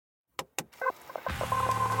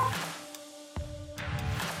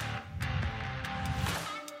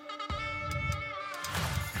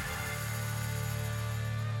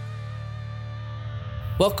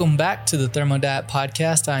Welcome back to the Thermodiet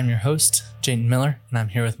Podcast. I'm your host, Jaden Miller, and I'm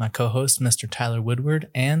here with my co-host, Mr. Tyler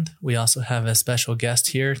Woodward, and we also have a special guest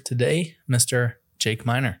here today, Mr. Jake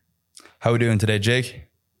Miner. How are we doing today, Jake?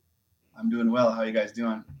 I'm doing well. How are you guys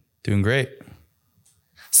doing? Doing great.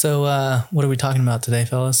 So what are we talking about today,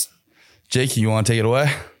 fellas? Jake, you want to take it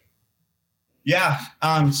away? Yeah.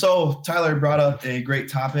 So Tyler brought up a great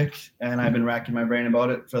topic, and I've been racking my brain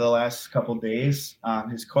about it for the last couple of days.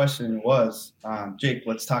 His question was, Jake,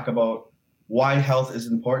 let's talk about why health is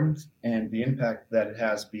important and the impact that it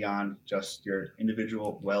has beyond just your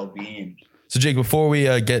individual well-being. So, Jake, before we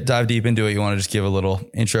dive deep into it, you want to just give a little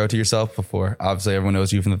intro to yourself before, obviously, everyone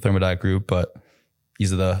knows you from the Thermodiet group, but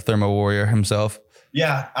he's the Thermo Warrior himself.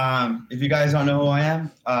 Yeah. If you guys don't know who I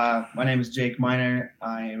am, my name is Jake Miner.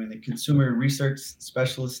 I am the consumer research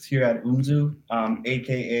specialist here at Umzu,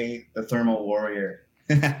 aka the Thermo Warrior.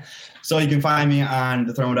 So you can find me on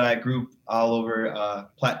the Thermodiet group all over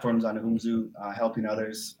platforms on Umzu, helping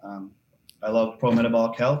others. I love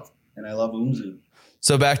pro-metabolic health, and I love Umzu.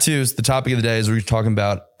 So back to the topic of the day is we're talking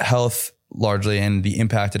about health largely and the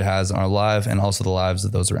impact it has on our life and also the lives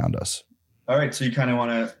of those around us. All right. So you kind of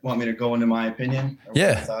want me to go into my opinion? Or Yeah.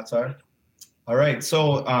 What my thoughts are? All right.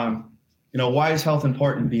 So, why is health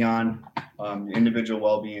important beyond your individual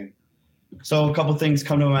well-being? So a couple things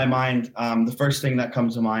come to my mind. The first thing that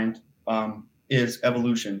comes to mind is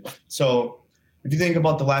evolution. So if you think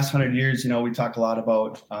about the last 100 years, we talk a lot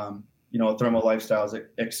about, thermal lifestyles,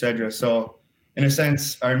 et cetera. So in a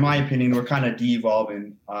sense, or in my opinion, we're kind of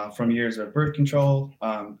de-evolving from years of birth control,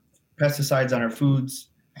 pesticides on our foods,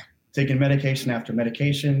 taking medication after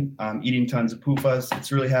medication, eating tons of PUFAs. It's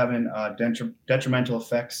really having detrimental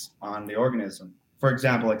effects on the organism. For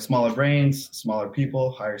example, like smaller brains, smaller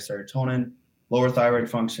people, higher serotonin, lower thyroid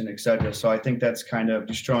function, et cetera. So I think that's kind of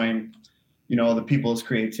destroying, the people's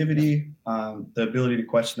creativity, the ability to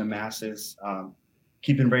question the masses,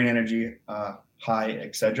 keeping brain energy high,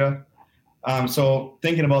 et cetera. So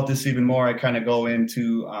thinking about this even more, I kind of go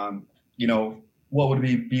into, what would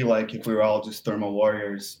we be like if we were all just thermal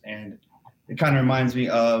warriors? And it kind of reminds me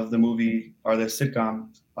of the movie or the sitcom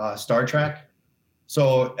Star Trek.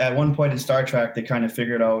 So at one point in Star Trek, they kind of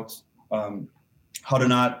figured out how to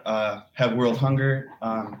not have world hunger,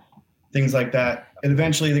 things like that. And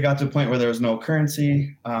eventually they got to a point where there was no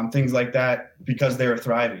currency, things like that, because they were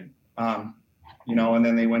thriving, and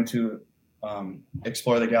then they went to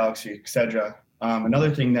explore the galaxy, et cetera.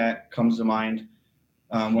 Another thing that comes to mind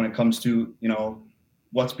when it comes to,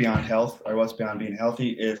 what's beyond health or what's beyond being healthy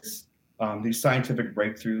is these scientific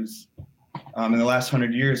breakthroughs. In the last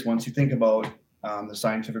 100 years, once you think about the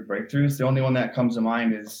scientific breakthroughs, the only one that comes to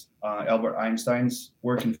mind is Albert Einstein's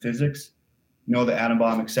work in physics, the atom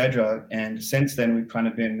bomb, et cetera. And since then, we've kind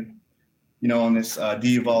of been, in this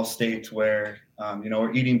de-evolved state where,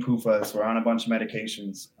 we're eating PUFAs, we're on a bunch of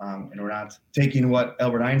medications, and we're not taking what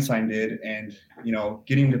Albert Einstein did and,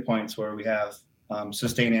 getting to points where we have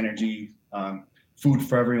sustained energy, food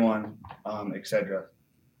for everyone, et cetera.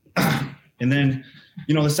 And then,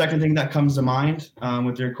 the second thing that comes to mind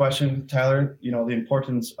with your question, Tyler, the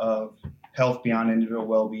importance of health beyond individual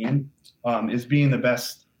well-being is being the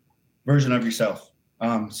best version of yourself.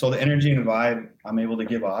 So the energy and vibe I'm able to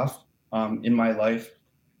give off in my life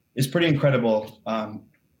is pretty incredible.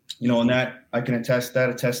 And that I can attest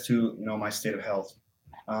to, my state of health.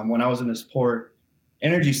 When I was in this poor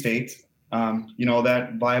energy state,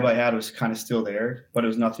 that vibe I had was kind of still there, but it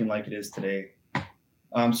was nothing like it is today.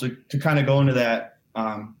 So to kind of go into that,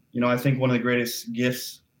 I think one of the greatest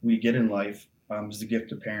gifts we get in life is the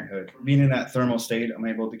gift of parenthood. Being in that thermal state, I'm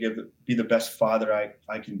able to be the best father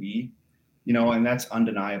I can be, and that's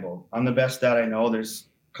undeniable. I'm the best dad I know. There's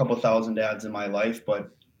a couple thousand dads in my life, but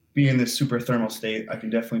being in this super thermal state, I can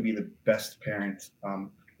definitely be the best parent,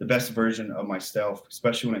 the best version of myself,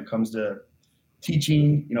 especially when it comes to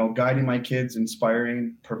teaching, guiding my kids,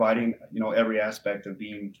 inspiring, providing, every aspect of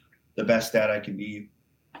being the best dad I can be.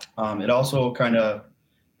 It also kind of,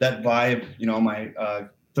 that vibe, my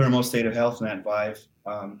thermal state of health and that vibe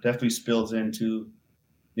definitely spills into,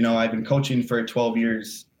 I've been coaching for 12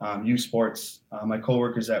 years, youth sports, my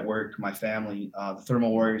coworkers at work, my family, the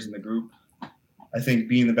thermal warriors in the group. I think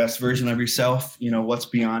being the best version of yourself, what's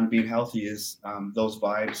beyond being healthy is those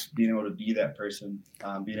vibes, being able to be that person,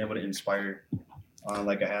 being able to inspire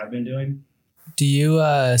like I have been doing. Do you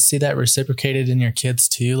see that reciprocated in your kids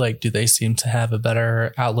too? Like, do they seem to have a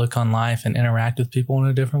better outlook on life and interact with people in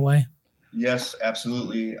a different way? Yes,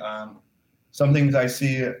 absolutely. Some things I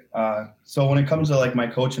see. So when it comes to like my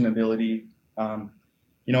coaching ability,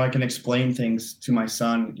 I can explain things to my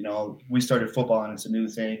son. We started football and it's a new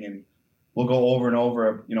thing. And we'll go over and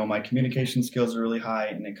over. My communication skills are really high,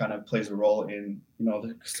 and it kind of plays a role in,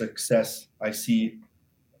 the success I see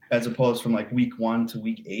as opposed from like week 1 to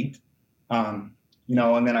week 8. And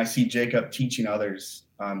then I see Jacob teaching others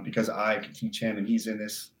because I can teach him, and he's in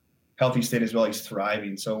this healthy state as well. He's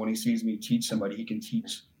thriving. So when he sees me teach somebody, he can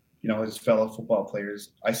teach, his fellow football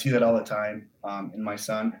players. I see that all the time in my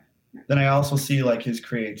son. Then I also see like his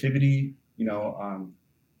creativity,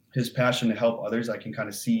 his passion to help others. I can kind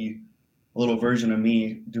of see a little version of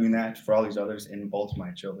me doing that for all these others in both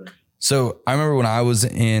my children. So I remember when I was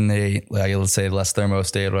in a, like, let's say less thermo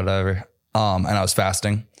state or whatever, and I was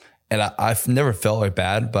fasting, and I've never felt like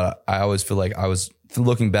bad, but I always feel like I was,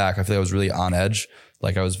 looking back, I feel like I was really on edge.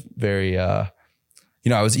 Like I was very, I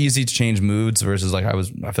was easy to change moods versus like I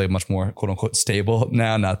feel like much more quote unquote stable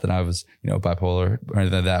now. Not that I was, bipolar or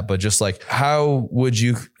anything like that, but just like, how would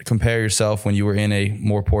you compare yourself when you were in a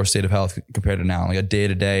more poor state of health compared to now, like a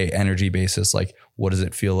day-to-day energy basis? Like, what does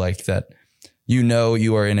it feel like that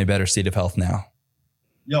you are in a better state of health now?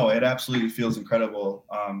 It absolutely feels incredible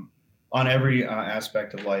on every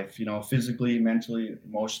aspect of life, physically, mentally,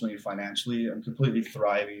 emotionally, financially. I'm completely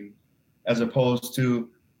thriving, as opposed to,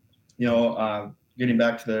 getting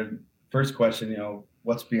back to the first question,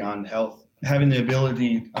 what's beyond health? Having the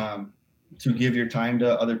ability to give your time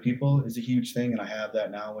to other people is a huge thing. And I have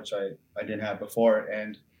that now, which I didn't have before.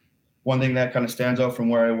 And one thing that kind of stands out from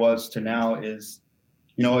where I was to now is,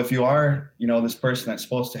 if you are, this person that's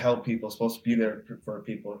supposed to help people, supposed to be there for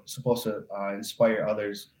people, supposed to inspire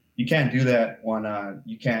others, you can't do that when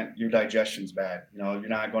your digestion's bad. You're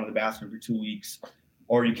not going to the bathroom for 2 weeks,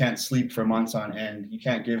 or you can't sleep for months on end. You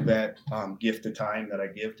can't give that gift of time that I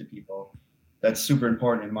give to people. That's super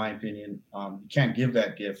important in my opinion. You can't give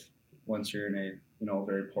that gift once you're in a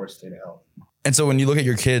very poor state of health. And so when you look at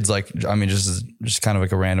your kids, just kind of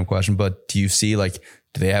like a random question, but do you see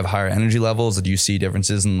do they have higher energy levels? Do you see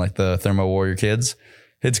differences in like the Thermo Warrior kids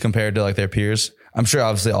compared to like their peers? I'm sure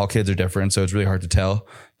obviously all kids are different, so it's really hard to tell,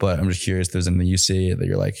 but I'm just curious if there's anything you see that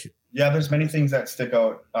you're like. Yeah, there's many things that stick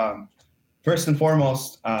out. First and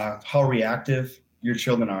foremost, how reactive your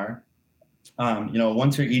children are.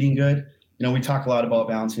 Once you're eating good, we talk a lot about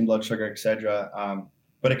balancing blood sugar, etc.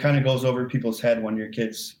 But it kind of goes over people's head when your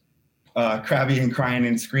kid's crabby and crying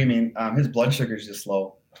and screaming. His blood sugar is just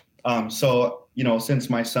low. So since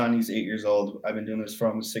my son, he's 8 years old, I've been doing this for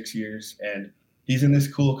almost 6 years, and he's in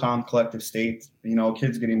this cool, calm, collective state.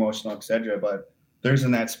 Kids get emotional, etc. But there's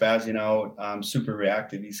in that spazzing out, super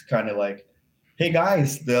reactive. He's kind of like, hey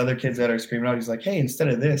guys, the other kids that are screaming out, he's like, hey, instead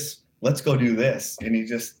of this, let's go do this. And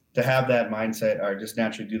to have that mindset or just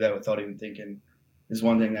naturally do that without even thinking is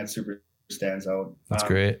one thing that super stands out. That's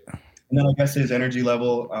great. And then I guess his energy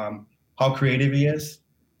level, how creative he is.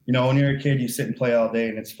 When you're a kid, you sit and play all day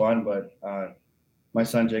and it's fun, but my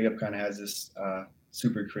son Jacob kind of has this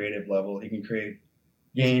super creative level. He can create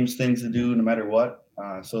games, things to do no matter what.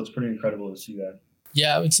 So it's pretty incredible to see that.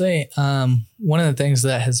 Yeah, I would say one of the things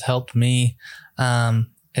that has helped me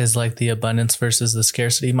is like the abundance versus the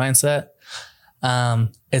scarcity mindset.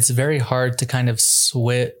 It's very hard to kind of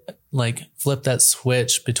flip that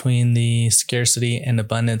switch between the scarcity and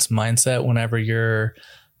abundance mindset whenever your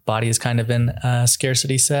body is kind of in a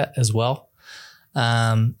scarcity set as well.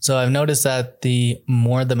 So I've noticed that the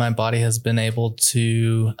more that my body has been able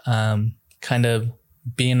to kind of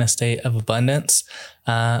be in a state of abundance,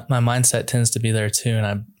 my mindset tends to be there too. And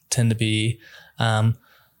I tend to be a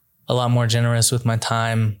lot more generous with my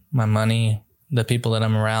time, my money, the people that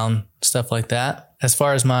I'm around, stuff like that. As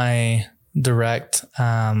far as my direct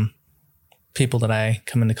people that I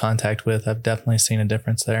come into contact with, I've definitely seen a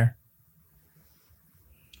difference there.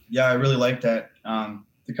 Yeah, I really like that.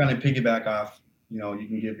 To kind of piggyback off, you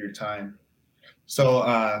can give your time.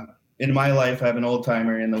 So in my life, I have an old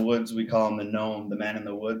timer in the woods. We call him the gnome, the man in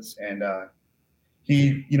the woods. And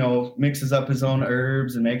he, mixes up his own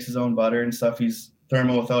herbs and makes his own butter and stuff. He's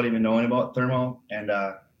thermo without even knowing about thermo. And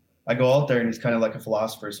I go out there and he's kind of like a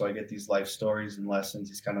philosopher. So I get these life stories and lessons.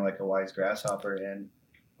 He's kind of like a wise grasshopper. And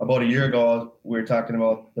about a year ago, we were talking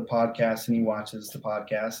about the podcast, and he watches the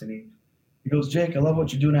podcast, and he goes, Jake, I love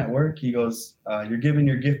what you're doing at work. He goes, you're giving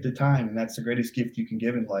your gift of time, and that's the greatest gift you can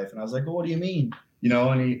give in life. And I was like, well, what do you mean?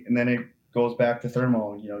 And then it goes back to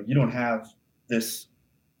thermo. You don't have this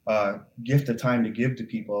gift of time to give to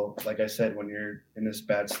people. Like I said, when you're in this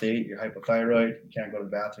bad state, you're hypothyroid, you can't go to the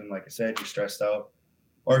bathroom. Like I said, you're stressed out.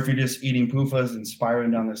 Or if you're just eating PUFAs and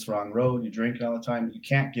spiraling down this wrong road, you drink all the time, you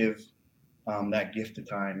can't give that gift of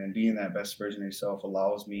time. And being that best version of yourself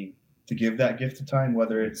allows me to give that gift of time,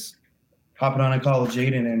 whether it's hopping on a call with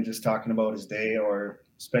Jaden and just talking about his day, or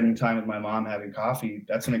spending time with my mom having coffee.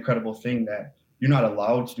 That's an incredible thing that you're not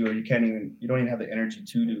allowed to do, or you don't even have the energy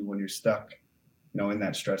to do when you're stuck, in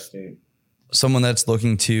that stress state. Someone that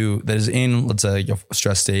is in, let's say, a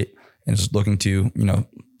stress state and is looking to,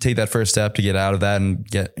 take that first step to get out of that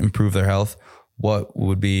and improve their health, what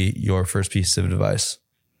would be your first piece of advice?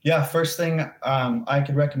 Yeah, first thing I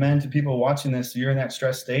could recommend to people watching this, you're in that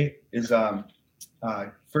stress state, is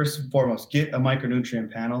first and foremost, get a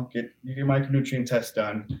micronutrient panel, get your micronutrient test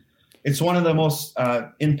done. It's one of the most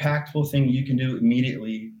impactful things you can do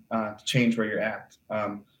immediately to change where you're at.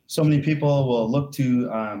 So many people will look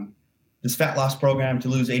to this fat loss program to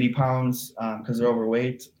lose 80 pounds because they're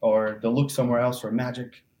overweight, or they'll look somewhere else for a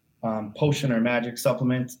magic potion or magic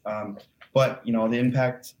supplement. But, the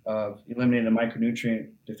impact of eliminating the micronutrient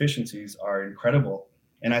deficiencies are incredible.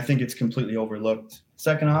 And I think it's completely overlooked.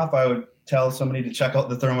 Second off, I would tell somebody to check out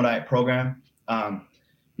the ThermoDiet program.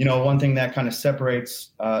 One thing that kind of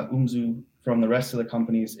separates UMZU from the rest of the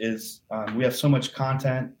companies is we have so much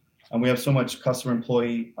content and we have so much customer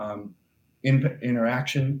employee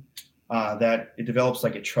interaction that it develops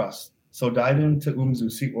like a trust. So dive into UMZU,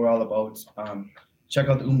 see what we're all about. Check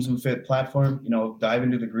out the UMZU Fit platform, dive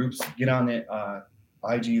into the groups, get on the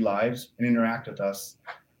IG lives and interact with us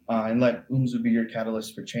and let UMZU be your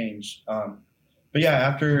catalyst for change. But yeah,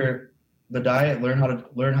 after the diet, learn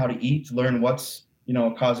how to eat, learn what's,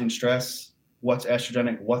 causing stress, what's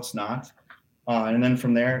estrogenic, what's not. And then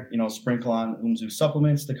from there, sprinkle on UMZU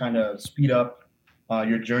supplements to kind of speed up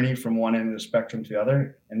your journey from one end of the spectrum to the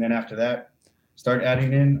other. And then after that, start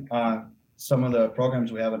adding in some of the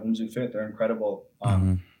programs we have at UMZU Fit. They're incredible.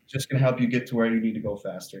 Just going to help you get to where you need to go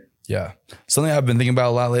faster. Yeah. Something I've been thinking about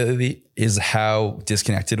a lot lately is how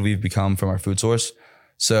disconnected we've become from our food source.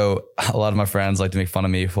 So a lot of my friends like to make fun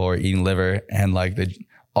of me for eating liver, and like they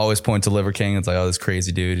always point to Liver King. It's like, oh, this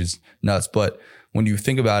crazy dude is nuts. But when you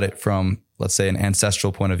think about it from, let's say, an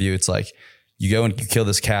ancestral point of view, it's like you go and you kill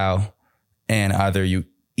this cow, and either you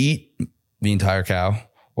eat the entire cow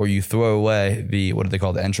or you throw away the, what do they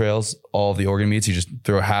call, the entrails, all of the organ meats. You just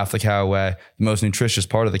throw half the cow away, the most nutritious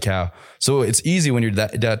part of the cow. So it's easy when you're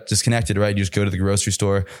that disconnected, right? You just go to the grocery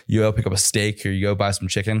store, you go pick up a steak, or you go buy some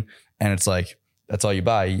chicken, and it's like, that's all you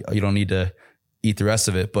buy. You don't need to eat the rest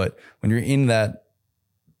of it. But when you're in that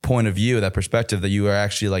point of view, that perspective that you are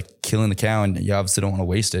actually like killing the cow, and you obviously don't want to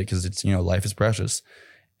waste it because it's, life is precious.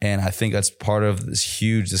 And I think that's part of this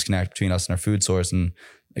huge disconnect between us and our food source. And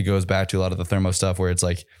it goes back to a lot of the thermo stuff where it's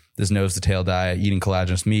like this nose to tail diet, eating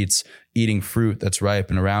collagenous meats, eating fruit that's ripe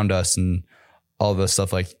and around us, and all this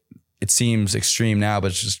stuff. Like, it seems extreme now,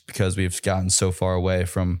 but it's just because we've gotten so far away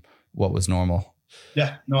from what was normal.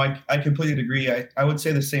 Yeah, no, I completely agree. I would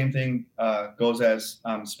say the same thing goes as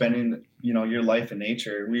spending, your life in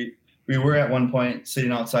nature. We were at one point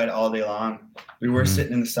sitting outside all day long. We were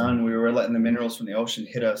sitting in the sun. We were letting the minerals from the ocean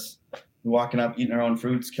hit us. We're walking up, eating our own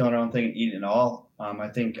fruits, killing our own thing, and eating it all. I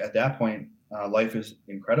think at that point, life is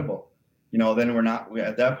incredible. Then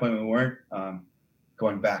at that point, we weren't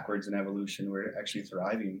going backwards in evolution. We're actually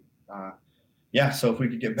thriving. So if we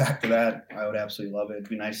could get back to that, I would absolutely love it. It'd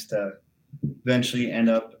be nice to eventually end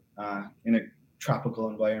up in a tropical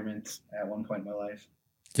environment at one point in my life.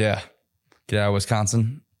 Yeah. Get out of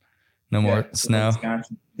Wisconsin. No more snow.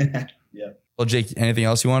 Yeah. Well, Jake, anything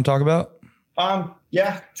else you want to talk about?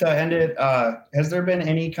 To end it, has there been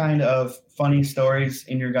any kind of funny stories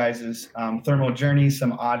in your guys' thermal journey,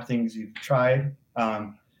 some odd things you've tried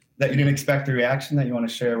that you didn't expect the reaction that you want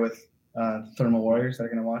to share with thermal warriors that are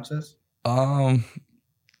going to watch this?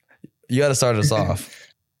 You got to start us off.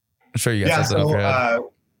 I'm sure you got something up your head.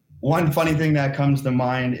 One funny thing that comes to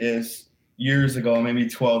mind is years ago, maybe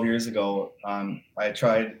 12 years ago, I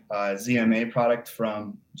tried a ZMA product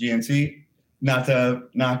from GNC. Not to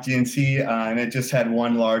knock GNC, and it just had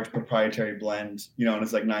one large proprietary blend, and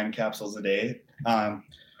it's like 9 capsules a day. And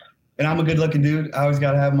I'm a good looking dude. I always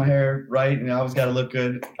got to have my hair right, and I always got to look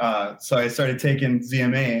good. So I started taking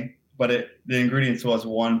ZMA, but the ingredients was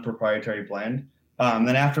one proprietary blend.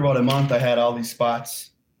 Then after about a month, I had all these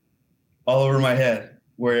spots all over my head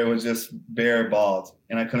where it was just bare bald,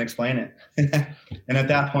 and I couldn't explain it. And at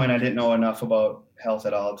that point, I didn't know enough about health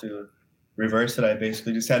at all to reverse it. I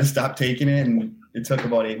basically just had to stop taking it, and it took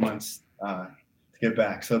about 8 months to get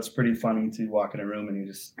back. So it's pretty funny to walk in a room and you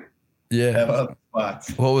just have other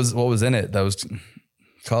spots. What was in it that was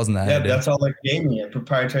causing that? Yeah, that's all it gave me, a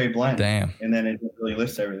proprietary blend. Damn. And then it didn't really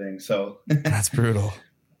list everything. So that's brutal.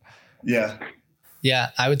 Yeah.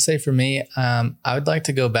 Yeah, I would say for me, I would like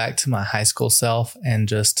to go back to my high school self and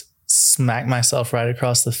just smack myself right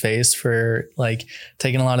across the face for like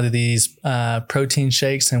taking a lot of these protein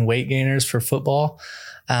shakes and weight gainers for football.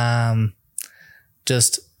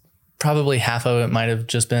 Just probably half of it might have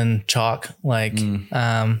just been chalk. Like,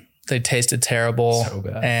 they tasted terrible. So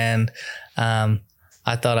bad. And,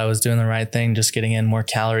 I thought I was doing the right thing, just getting in more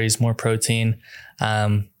calories, more protein,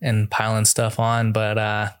 and piling stuff on.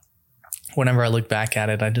 But, whenever I look back at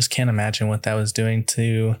it, I just can't imagine what that was doing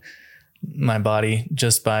to my body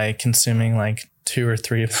just by consuming like 2 or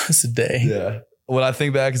 3 of those a day. Yeah. When I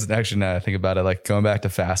think back, actually now I think about it, like going back to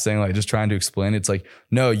fasting, like just trying to explain, it's like,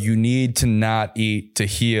 no, you need to not eat to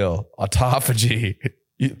heal. Autophagy.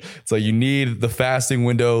 It's like you need the fasting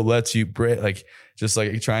window lets you break, like just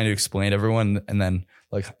like trying to explain to everyone. And then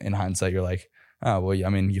like in hindsight, you're like, oh, well, I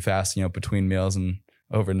mean, you fast, between meals and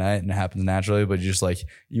overnight and it happens naturally, but you just like,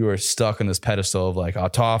 you were stuck on this pedestal of like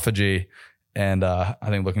autophagy. And I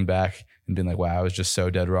think looking back and being like, wow, I was just so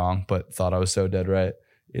dead wrong, but thought I was so dead right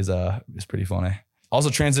is pretty funny. Also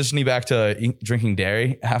transitioning back to drinking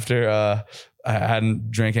dairy after I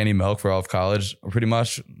hadn't drank any milk for all of college, pretty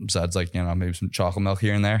much, besides like, maybe some chocolate milk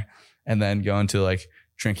here and there. And then going to like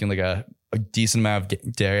drinking like a decent amount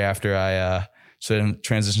of dairy after I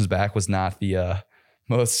transitions back was not the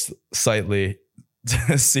most sightly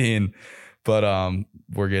scene, but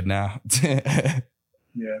we're good now.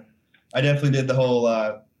 Yeah. I definitely did the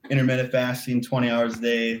whole intermittent fasting, 20 hours a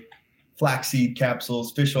day, flaxseed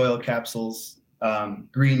capsules, fish oil capsules,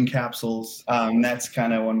 green capsules. That's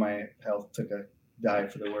kind of when my health took a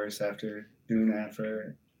dive for the worse after doing that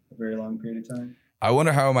for a very long period of time. I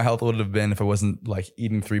wonder how my health would have been if I wasn't like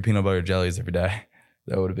eating 3 peanut butter jellies every day.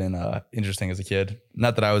 That would have been interesting as a kid.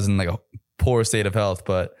 Not that I was in like a poor state of health,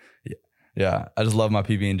 but yeah, I just love my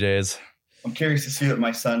PB&Js. I'm curious to see what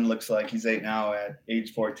my son looks like. He's 8 now at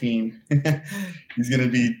age 14. He's going to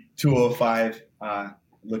be 205,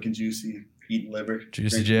 looking juicy, eating liver.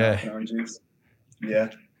 Juicy J. Orange juice. Yeah.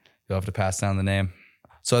 You'll have to pass down the name.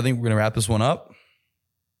 So I think we're going to wrap this one up.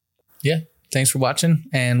 Yeah. Thanks for watching,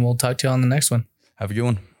 and we'll talk to you on the next one. Have a good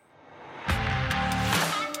one.